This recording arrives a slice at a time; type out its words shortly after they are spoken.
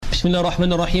بسم الله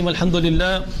الرحمن الرحيم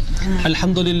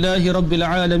الحمد لله رب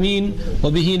العالمين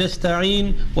وبه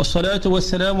نستعين والصلاة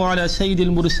والسلام على سيد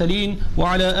المرسلين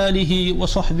وعلى آله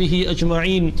وصحبه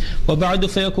أجمعين وبعد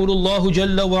فيقول الله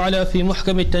جل وعلا في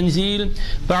محكم التنزيل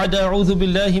بعد أعوذ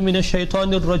بالله من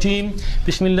الشيطان الرجيم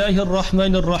بسم الله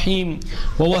الرحمن الرحيم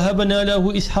ووهبنا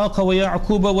له إسحاق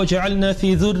ويعقوب وجعلنا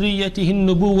في ذريته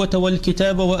النبوة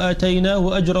والكتاب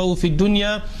وآتيناه أجره في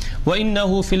الدنيا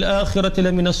وإنه في الآخرة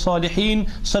لمن الصالحين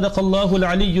صدق الله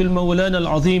العلي المولانا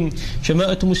العظيم.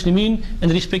 جماعة مسلمين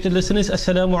and respected listeners,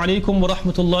 Assalamu alaikum wa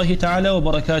rahmatullahi ta'ala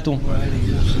wa barakatuh.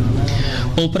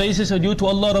 All praises are due to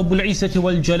Allah Rabbul Izzati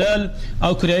wal Jalal,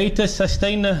 our creator,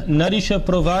 sustainer, nourisher,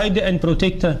 provider and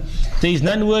protector. There is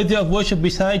none worthy of worship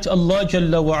besides Allah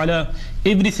Jalla wa Ala.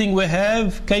 Everything we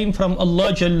have came from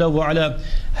Allah Jalla wa Ala.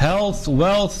 Health,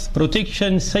 wealth,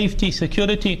 protection, safety,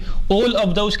 security, all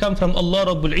of those come from Allah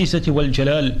Rabbul Izzati wal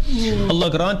Jalal. Allah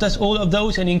grant us all of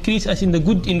those and increase us in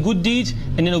good deeds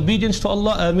and in obedience to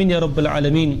Allah. Ameen ya Rabbil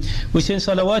Alameen. We send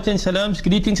salawat and salams,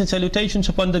 greetings and salutations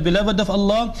upon the beloved of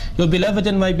Allah, your beloved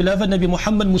and my beloved Nabi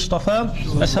Muhammad Mustafa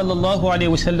sallallahu alayhi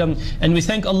wasallam. And we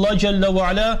thank Allah Jalla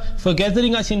wa Ala for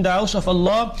gathering us in the house of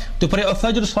Allah to pray a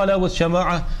Fajr Salah with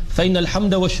Jama'ah. فَإِنَّ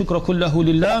الْحَمْدَ وَالشُّكْرَ كُلَّهُ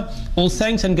لِلَّهِ. All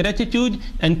thanks and gratitude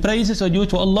and praises are due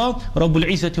to Allah Rabbul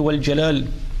Izzati wal Jalal.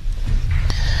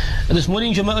 This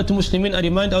morning, Jama'atul Muslimin, I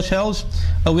remind ourselves,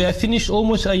 we have finished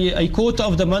almost a quarter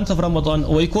of the month of Ramadan,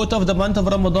 or a quarter of the month of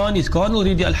Ramadan is gone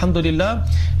already, alhamdulillah,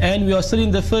 and we are still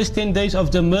in the first 10 days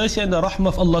of the mercy and the rahmah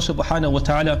of Allah subhanahu wa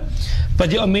ta'ala.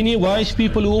 But there are many wise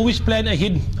people who always plan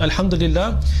ahead,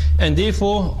 alhamdulillah, and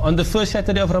therefore on the first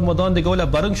Saturday of Ramadan they go like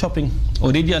barang shopping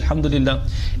already, alhamdulillah,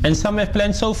 and some have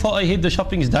planned so far ahead, the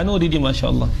shopping is done already,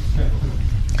 mashallah.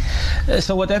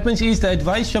 So what happens is, the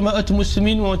advice Jama'atul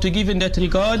Muslimin want to give in that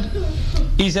regard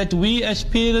is that we as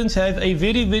parents have a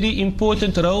very, very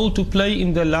important role to play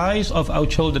in the lives of our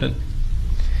children.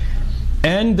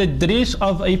 And the dress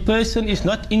of a person is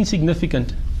not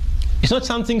insignificant. It's not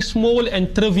something small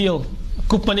and trivial.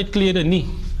 Koop maar net klere nie.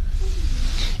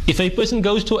 If a person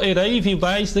goes to a rave, he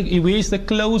wears the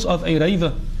clothes of a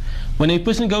raver. When a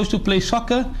person goes to play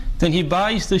soccer, then he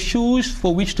buys the shoes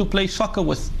for which to play soccer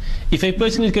with. If a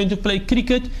person is going to play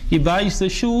cricket, he buys the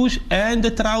shoes and the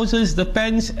trousers, the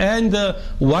pants and the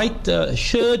white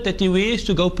shirt that he wears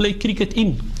to go play cricket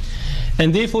in.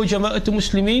 And therefore, Jama'atul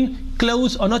Muslimin,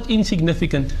 clothes are not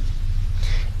insignificant.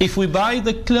 If we buy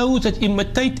the clothes that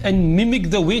imitate and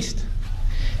mimic the West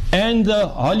and the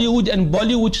Hollywood and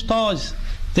Bollywood stars,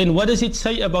 then what does it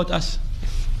say about us?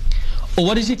 Or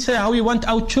what does it say how we want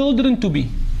our children to be?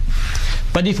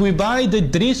 But if we buy the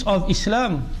dress of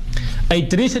Islam, a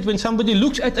dress that when somebody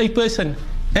looks at a person,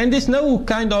 and there's no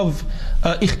kind of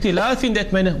ikhtilaf in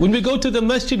that manner. When we go to the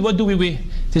masjid, what do we wear?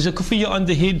 There's a kufiya on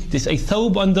the head, there's a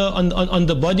thawb on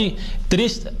the body,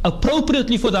 dressed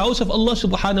appropriately for the house of Allah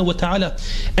subhanahu wa ta'ala.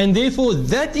 And therefore,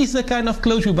 that is the kind of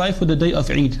clothes we buy for the day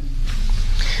of Eid.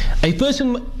 A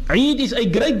person, Eid is a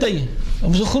great day.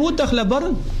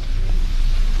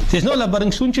 There's no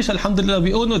labaring sunches, alhamdulillah,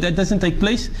 we all know that doesn't take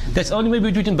place. That's only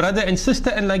maybe between brother and sister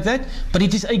and like that. But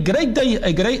it is a great day,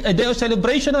 a day of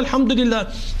celebration,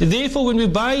 alhamdulillah. Therefore, when we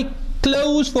buy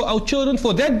clothes for our children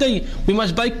for that day, we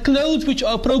must buy clothes which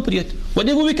are appropriate.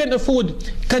 Whatever we can afford.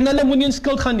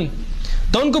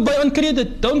 Don't go buy on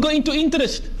credit. Don't go into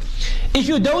interest. If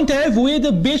you don't have, wear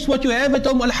the best what you have at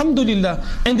home, alhamdulillah.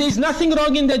 And there's nothing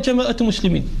wrong in that, Jama'atul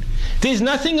Muslimin. There's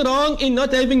nothing wrong in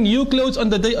not having new clothes on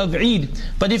the day of Eid.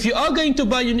 But if you are going to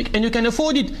buy and you can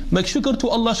afford it, make shukr to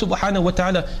Allah subhanahu wa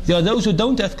ta'ala. There are those who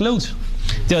don't have clothes.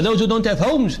 There are those who don't have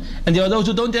homes. And there are those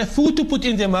who don't have food to put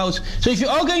in their mouths. So if you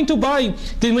are going to buy,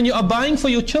 then when you are buying for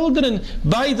your children,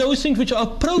 buy those things which are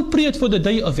appropriate for the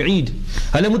day of Eid.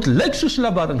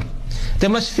 They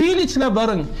must feel it's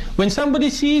labaran. When somebody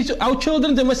sees our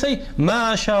children, they must say,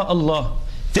 MashaAllah.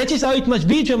 That is how it must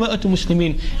be, Jama'atul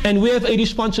Muslimin. And we have a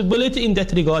responsibility in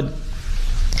that regard.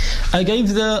 I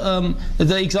gave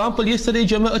the example yesterday,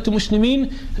 Jama'atul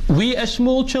Muslimin. We as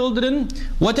small children,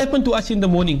 what happened to us in the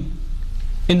morning?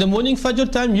 In the morning, Fajr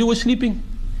time, you were sleeping.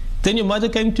 Then your mother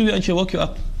came to you and she woke you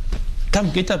up. Come,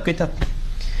 get up, get up.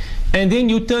 And then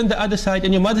you turn the other side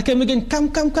and your mother came again. Come,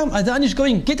 Adhan is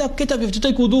going. Get up, you have to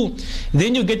take wudu.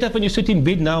 Then you get up and you sit in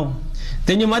bed now.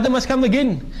 Then your mother must come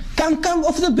again. Come,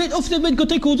 off the bed, go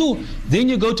take wudu. Then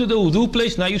you go to the wudu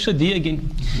place, now you sit there again.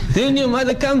 Then your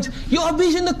mother comes, you are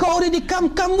busy in the car already, come,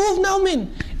 move now,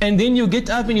 man. And then you get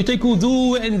up and you take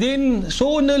wudu, and then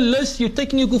sauna list, you're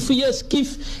taking your kufiya,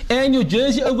 skiff, and your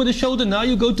jersey over the shoulder. Now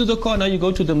you go to the car, now you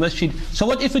go to the masjid. So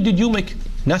what effort did you make?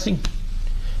 Nothing.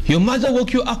 Your mother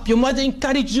woke you up, your mother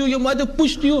encouraged you, your mother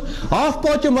pushed you, half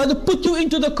part your mother put you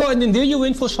into the car, and then there you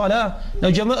went for salah. Now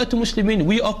Jama'atul Muslimin,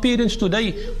 we are parents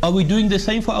today, are we doing the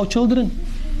same for our children?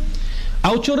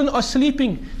 Our children are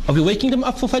sleeping, are we waking them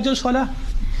up for Fajr Salah?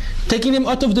 Taking them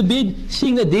out of the bed,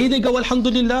 seeing that there they go,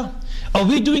 alhamdulillah. Are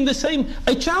we doing the same?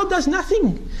 A child does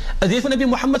nothing. Therefore Nabi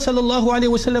Muhammad sallallahu alayhi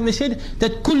wa sallam said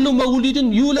that kullu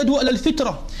mawlidin yuladu ala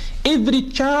al-fitra. Every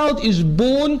child is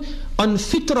born on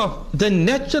fitrah, the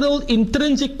natural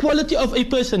intrinsic quality of a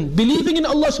person, believing in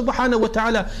Allah subhanahu wa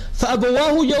ta'ala.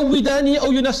 فَأَبَوَاهُ يَوِّدَانِهِ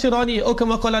أَوْ يُنَصِّرَانِهِ أو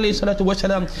كما قال عليه الصلاة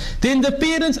والسلام. Then the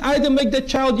parents either make the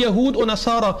child Yahud or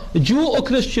Nasara, Jew or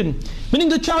Christian, meaning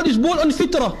the child is born on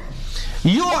fitrah.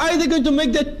 You are either going to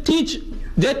make that teach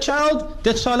that child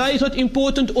that salah is not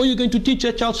important, or you're going to teach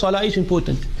that child salah is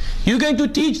important. You're going to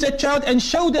teach that child and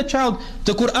show that child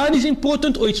the Quran is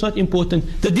important or it's not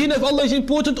important. The deen of Allah is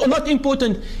important or not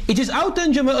important. It is out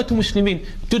in Jama'atul Muslimin.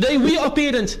 Today we are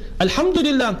parents.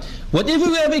 Alhamdulillah, whatever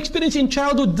we have experienced in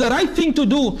childhood, the right thing to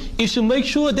do is to make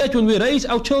sure that when we raise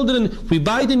our children, we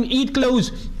buy them Eid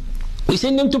clothes, we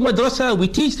send them to madrasa, we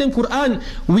teach them Quran,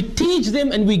 we teach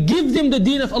them and we give them the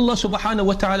deen of Allah subhanahu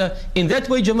wa ta'ala. In that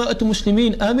way, Jama'atul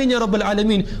Muslimin, Ameen Ya Rabbil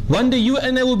Alameen. One day you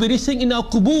and I will be resting in our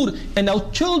qubur, and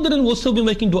our children will still be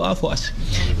making dua for us.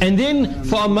 And then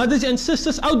for our mothers and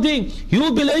sisters out there, you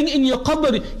will be laying in your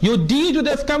qabr, your deed would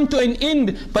have come to an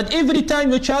end, but every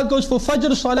time your child goes for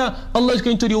Fajr Salah, Allah is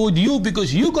going to reward you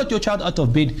because you got your child out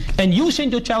of bed and you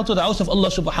sent your child to the house of Allah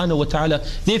subhanahu wa ta'ala.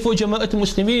 Therefore, Jama'atul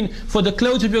Muslimin, for the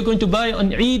clothes, if you're going to buy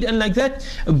on Eid and like that,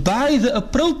 buy the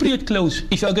appropriate clothes.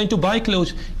 If you are going to buy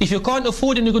clothes, if you can't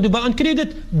afford and you're going to buy on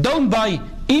credit, don't buy.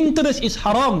 Interest is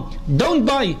haram. Don't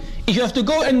buy. If you have to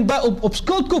go and buy op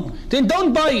skuld koop, then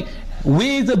don't buy.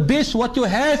 Wear the best what you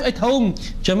have at home.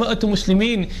 Jama'atul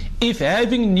Muslimin, if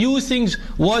having new things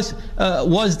was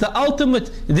the ultimate,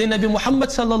 then Nabi Muhammad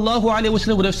sallallahu alayhi wa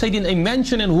sallam would have stayed in a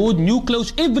mansion and wore new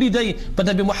clothes every day. But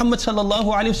Nabi Muhammad sallallahu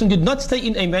alayhi wa sallam did not stay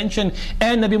in a mansion,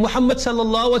 and Nabi Muhammad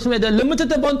sallallahu alayhi wa sallam had a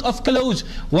limited amount of clothes.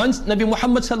 Once Nabi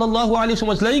Muhammad sallallahu alayhi wa sallam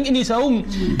was laying in his home,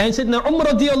 and said, Umar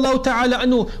radiyallahu ta'ala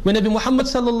anhu, when Nabi Muhammad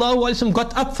sallallahu alayhi wa sallam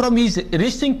got up from his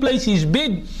resting place, his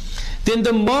bed, then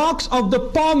the marks of the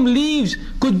palm leaves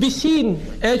could be seen,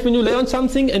 as when you lay on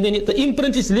something and then the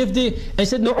imprint is left there. And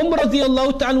said, no, Umar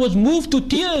radiallahu ta'ala was moved to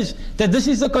tears that this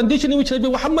is the condition in which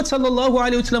Nabi Muhammad sallallahu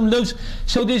alayhi wa sallam lives.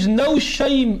 So there's no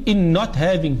shame in not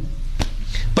having.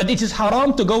 But it is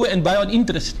haram to go and buy on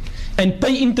interest and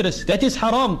pay interest. That is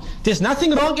haram. There's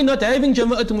nothing wrong in not having,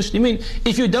 Jama'atul Muslimin.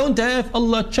 If you don't have,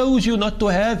 Allah chose you not to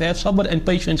have sabr and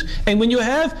patience. And when you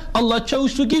have, Allah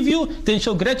chose to give you, then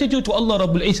show gratitude to Allah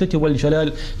Rabbul Izzati wal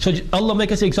Jalal. So Allah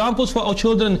make us examples for our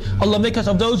children. Allah make us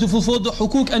of those who fulfill the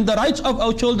hukuk and the rights of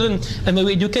our children. And may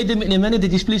we educate them in a manner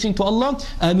that is pleasing to Allah.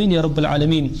 Ameen Ya Rabbil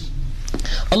Alameen.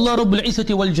 Allah Rabbul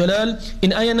Izzati wal Jalal,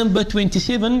 in ayah number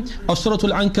 27 of Surah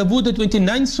Al-Ankabut, the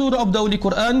 29th surah of the Holy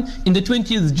Quran, in the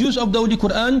 20th juz of the Holy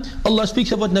Quran, Allah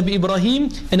speaks about Nabi Ibrahim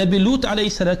and Nabi Lut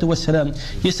alayhi salatu wassalam.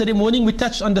 Yesterday morning we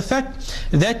touched on the fact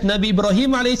that Nabi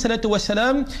Ibrahim alayhi salatu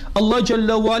wassalam, Allah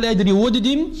Jalla wa ala had rewarded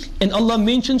him, and Allah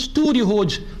mentions two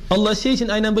rewards. Allah says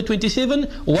in ayah number 27,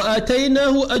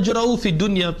 وَآتَيْنَاهُ أَجْرَهُ فِي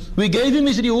الدُّنْيا. We gave him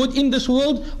his reward in this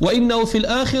world, وَإِنَّهُ فِي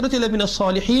الْآخِرَةِ لَمِنَ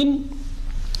الصَّالِحِينَ.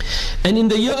 And in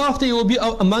the year after, you will be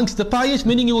amongst the pious,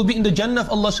 meaning you will be in the Jannah of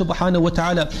Allah subhanahu wa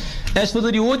ta'ala. As for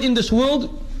the reward in this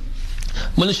world,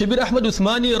 Mullah Shabir Ahmad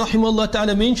Uthmani rahimahullah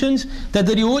ta'ala mentions that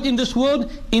the reward in this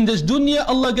world, in this dunya,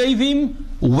 Allah gave him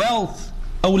wealth,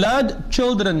 awlad,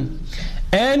 children,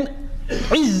 and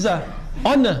izzah,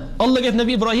 honor. Allah gave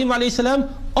Nabi Ibrahim alayhi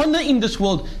salam honor in this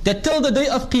world, that till the day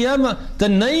of Qiyamah, the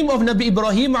name of Nabi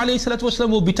Ibrahim alayhi salatu wasalam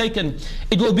will be taken.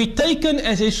 It will be taken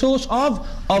as a source of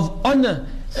honor,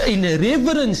 in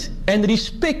reverence and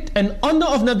respect and honor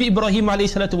of Nabi Ibrahim alayhi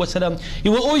salatu wasalam. He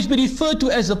will always be referred to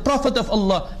as the Prophet of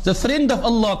Allah, the friend of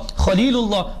Allah,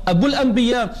 Khalilullah, Abul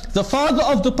Anbiya, the father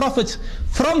of the prophets.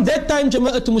 From that time,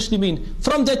 Jama'atul Muslimin,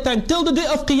 from that time till the day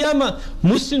of Qiyamah,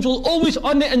 Muslims will always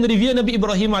honor and revere Nabi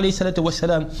Ibrahim alayhi salatu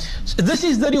wasalam. So this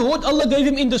is the reward Allah gave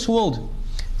him in this world.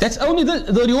 That's only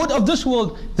the reward of this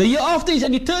world. The year after is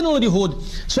an eternal reward.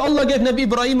 So Allah gave Nabi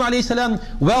Ibrahim alayhi salam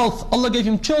wealth. Allah gave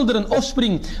him children,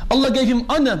 offspring. Allah gave him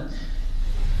honor.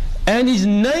 And his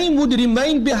name would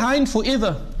remain behind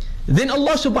forever. Then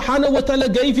Allah subhanahu wa ta'ala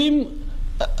gave him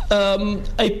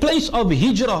a place of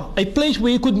hijrah, a place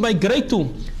where he could migrate to.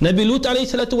 Nabi Lut alayhi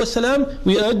salatu wasalam,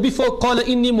 we heard before, قَالَ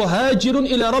إِنِّي مُهَاجِرٌ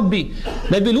إِلَى رَبِّي.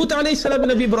 Nabi Lut alayhi salam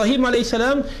and Nabi Ibrahim alayhi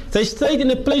salam, they stayed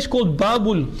in a place called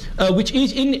Babul, which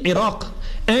is in Iraq.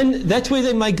 and that's where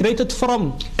they migrated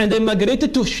from. And they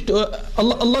migrated to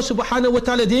Allah subhanahu wa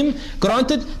ta'ala them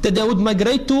granted that they would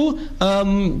migrate to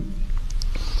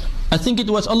I think it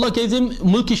was Allah gave them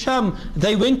Mulki Sham.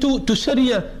 They went to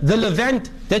Syria, the Levant.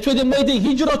 That's where they made the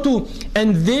hijrah to.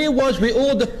 And there was where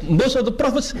most of the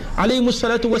prophets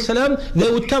ﷺ,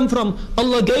 they would come from.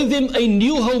 Allah gave them a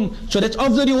new home. So that's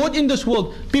of the reward in this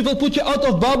world. People put you out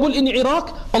of Babul in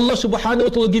Iraq, Allah subhanahu wa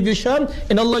ta'ala will give you Sham,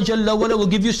 and Allah Jalla wala will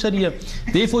give you Syria.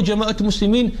 Therefore, Jama'at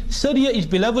Muslimin, Syria is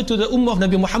beloved to the Ummah of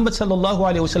Nabi Muhammad sallallahu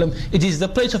alayhi wa sallam. It is the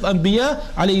place of Anbiya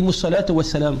alayhi salatu wa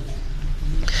salam.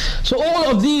 So all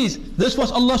of these, this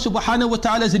was Allah subhanahu wa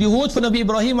ta'ala's reward for Nabi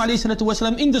Ibrahim alayhi salatu wa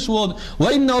salam in this world.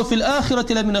 وَإِنَّهُ فِي الْآخِرَةِ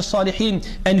لَمِنَ الصَّالِحِينَ.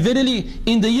 And verily,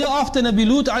 in the year after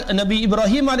Nabi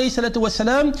Ibrahim alayhi salatu wa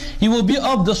salam, he will be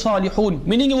of the salihun,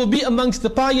 meaning he will be amongst the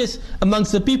pious,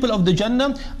 amongst the people of the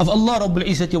Jannah of Allah Rabbul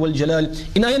Izzati wal Jalal.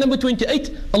 In ayah number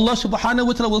 28, Allah subhanahu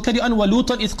wa ta'ala will carry on,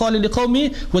 وَلُوطًا إِذْ قَالَ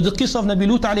لِقَوْمِهِ, with the qissa of Nabi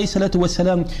Lut alayhi salatu wa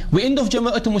salam. We end off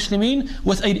Jama'at Muslimin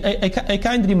with a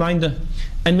kind reminder.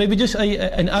 And maybe just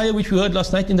an ayah which we heard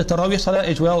last night in the Taraweeh Salah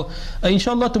as well.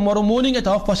 Inshallah, tomorrow morning at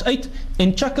 8:30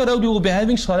 in Chakka Road we will be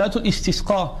having Salatul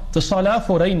Istisqa, the Salah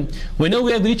for rain. We know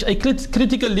we have reached a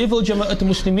critical level, Jama'at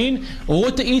Muslimin.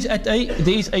 Water is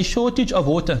there is a shortage of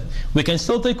water. We can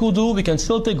still take wudu, we can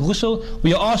still take ghusl.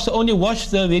 We are asked to only wash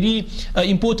the very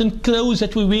important clothes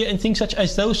that we wear and things such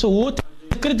as those. So water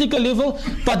critical level,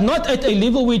 but not at a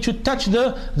level where we should touch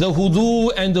the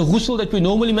wudu and the ghusl that we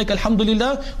normally make.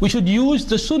 Alhamdulillah, we should use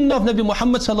the sunnah of Nabi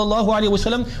Muhammad sallallahu alaihi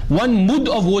wasallam, 1 mud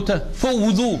of water for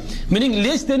wudu, meaning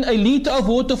less than a liter of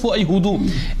water for a wudu.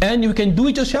 And you can do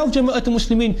it yourself, Jama'at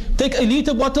Muslimin. Take a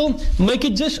liter bottle, make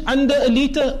it just under a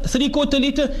liter, 3/4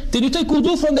 liter, then you take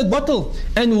wudu from that bottle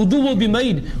and wudu will be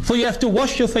made. For you have to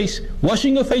wash your face.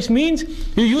 Washing your face means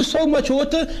you use so much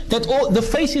water that all the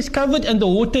face is covered and the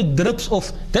water drips off.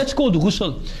 That's called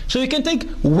ghusl. So you can take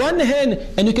one hand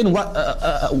and you can wipe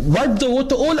the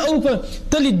water all over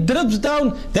till it drips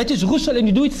down. That is ghusl, and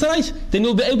you do it thrice, then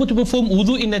you'll be able to perform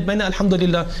wudu in that manner,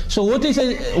 alhamdulillah. So what is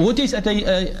at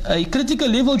a critical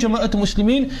level, Jama'at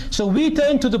Muslimin. So we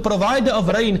turn to the provider of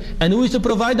rain. And who is the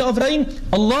provider of rain?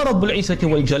 Allah Rabbul Izzati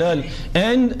wal Jalal.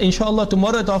 And inshallah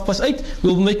tomorrow at 8:30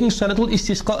 we'll be making Salatul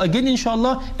Istisqa again,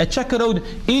 inshallah, at Chakka Road.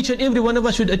 Each and every one of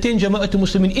us should attend, Jama'at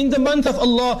Muslimin. In the month of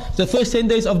Allah, the first 10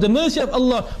 days of the mercy of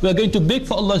Allah, we are going to beg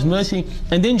for Allah's mercy.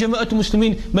 And then Jama'at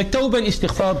Muslimin, make tawbah and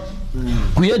istighfar.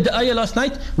 We heard the ayah last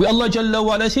night where Allah Jalla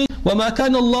wa ala says, وَمَا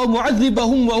كَانَ اللَّهُ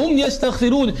مُعَذِّبَهُمْ وَهُمْ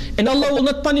يَسْتَغْفِرُونَ. And Allah will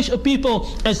not punish a people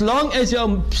as long as they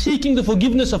are seeking the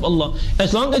forgiveness of Allah.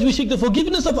 As long as we seek the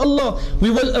forgiveness of Allah, we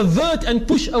will avert and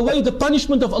push away the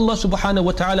punishment of Allah subhanahu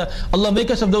wa ta'ala. Allah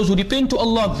make us of those who repent to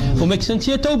Allah, who make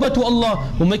sincere tawbah to Allah,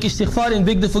 who make istighfar and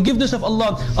beg the forgiveness of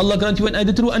Allah. Allah grant you and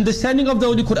the true understanding of the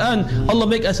Holy Quran. Allah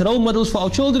make us role models for our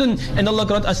children, and Allah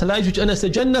grant us lives which earn us the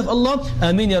Jannah of Allah.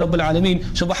 Ameen ya Rabbil Alameen.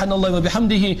 Subhanallah wa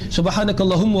bihamdihi,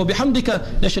 subhanakallahumma wa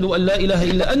bihamdika, nashhadu an la ilaha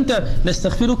illa anta,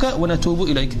 nastaghfiruka wa natubu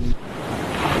ilayk.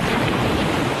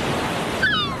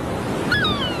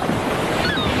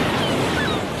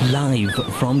 Live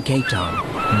from Cape Town,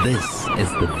 this is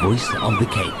the Voice of the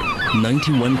Cape,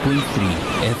 91.3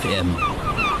 FM.